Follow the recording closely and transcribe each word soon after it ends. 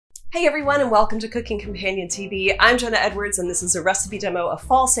Hey everyone, and welcome to Cooking Companion TV. I'm Jenna Edwards, and this is a recipe demo of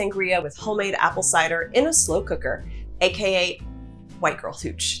fall sangria with homemade apple cider in a slow cooker, aka white girl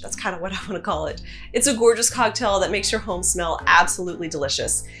hooch. That's kind of what I want to call it. It's a gorgeous cocktail that makes your home smell absolutely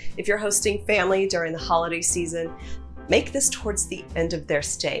delicious. If you're hosting family during the holiday season, make this towards the end of their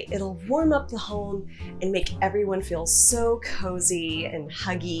stay. It'll warm up the home and make everyone feel so cozy and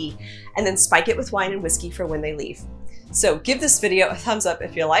huggy, and then spike it with wine and whiskey for when they leave. So give this video a thumbs up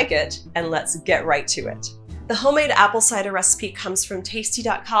if you like it, and let's get right to it. The homemade apple cider recipe comes from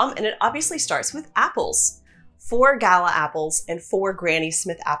tasty.com, and it obviously starts with apples. 4 Gala apples and 4 Granny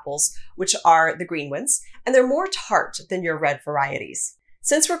Smith apples, which are the green ones, and they're more tart than your red varieties.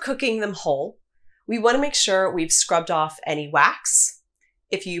 Since we're cooking them whole, we want to make sure we've scrubbed off any wax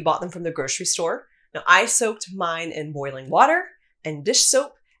if you bought them from the grocery store. Now, I soaked mine in boiling water and dish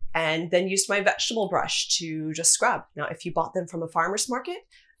soap, and then used my vegetable brush to just scrub. Now, if you bought them from a farmer's market,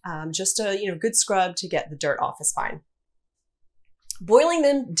 just a good scrub to get the dirt off is fine. Boiling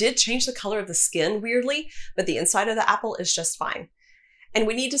them did change the color of the skin weirdly, but the inside of the apple is just fine. And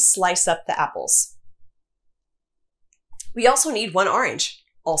we need to slice up the apples. We also need 1 orange,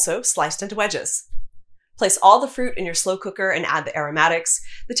 also sliced into wedges. Place all the fruit in your slow cooker and add the aromatics.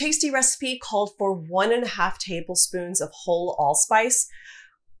 The tasty recipe called for 1.5 tablespoons of whole allspice,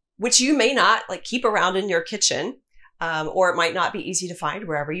 which you may not keep around in your kitchen, or it might not be easy to find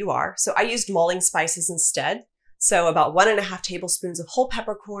wherever you are. So I used mulling spices instead. So about 1.5 tablespoons of whole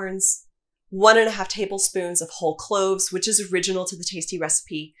peppercorns, 1.5 tablespoons of whole cloves, which is original to the tasty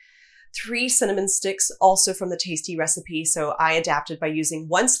recipe, 3 cinnamon sticks, also from the tasty recipe. So I adapted by using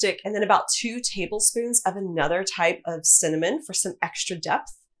 1 stick, and then about 2 tablespoons of another type of cinnamon for some extra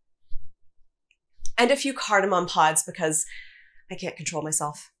depth, and a few cardamom pods because I can't control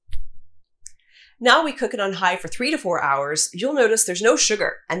myself. Now we cook it on high for 3 to 4 hours. You'll notice there's no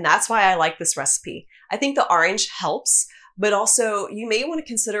sugar, and that's why I like this recipe. I think the orange helps, but also you may want to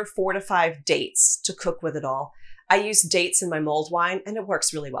consider 4 to 5 dates to cook with it all. I use dates in my mulled wine, and it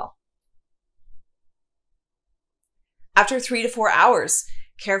works really well. After 3 to 4 hours,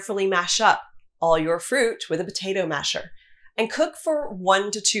 carefully mash up all your fruit with a potato masher and cook for 1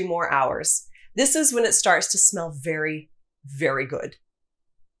 to 2 more hours. This is when it starts to smell very, very good.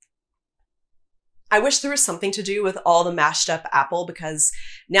 I wish there was something to do with all the mashed up apple, because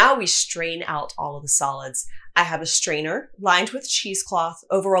now we strain out all of the solids. I have a strainer lined with cheesecloth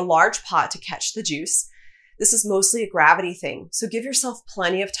over a large pot to catch the juice. This is mostly a gravity thing, so give yourself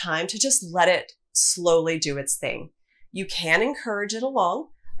plenty of time to just let it slowly do its thing. You can encourage it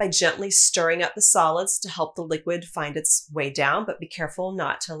along by gently stirring up the solids to help the liquid find its way down, but be careful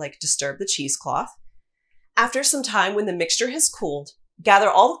not to disturb the cheesecloth. After some time, when the mixture has cooled,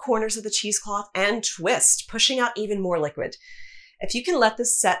 gather all the corners of the cheesecloth and twist, pushing out even more liquid. If you can let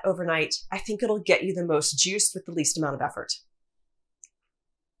this set overnight, I think it'll get you the most juice with the least amount of effort.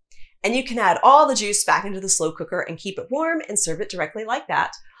 And you can add all the juice back into the slow cooker and keep it warm and serve it directly like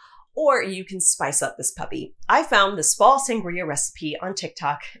that. Or you can spice up this puppy. I found this fall sangria recipe on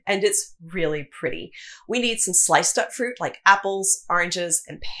TikTok, and it's really pretty. We need some sliced up fruit like apples, oranges,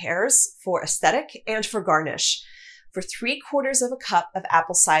 and pears for aesthetic and for garnish. For 3/4 cup of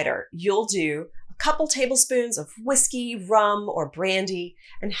apple cider, you'll do a couple tablespoons of whiskey, rum, or brandy,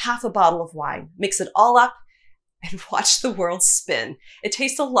 and half a bottle of wine. Mix it all up and watch the world spin. It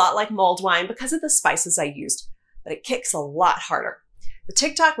tastes a lot like mulled wine because of the spices I used, but it kicks a lot harder. The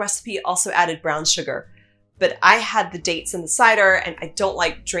TikTok recipe also added brown sugar, but I had the dates in the cider, and I don't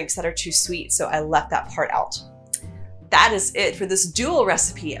like drinks that are too sweet, so I left that part out. That is it for this dual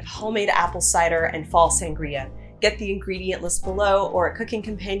recipe of homemade apple cider and fall sangria. Get the ingredient list below or at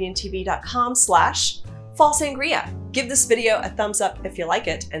cookingcompaniontv.com/fall sangria. Give this video a thumbs up if you like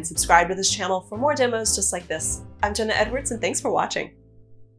it, and subscribe to this channel for more demos just like this. I'm Jenna Edwards, and thanks for watching.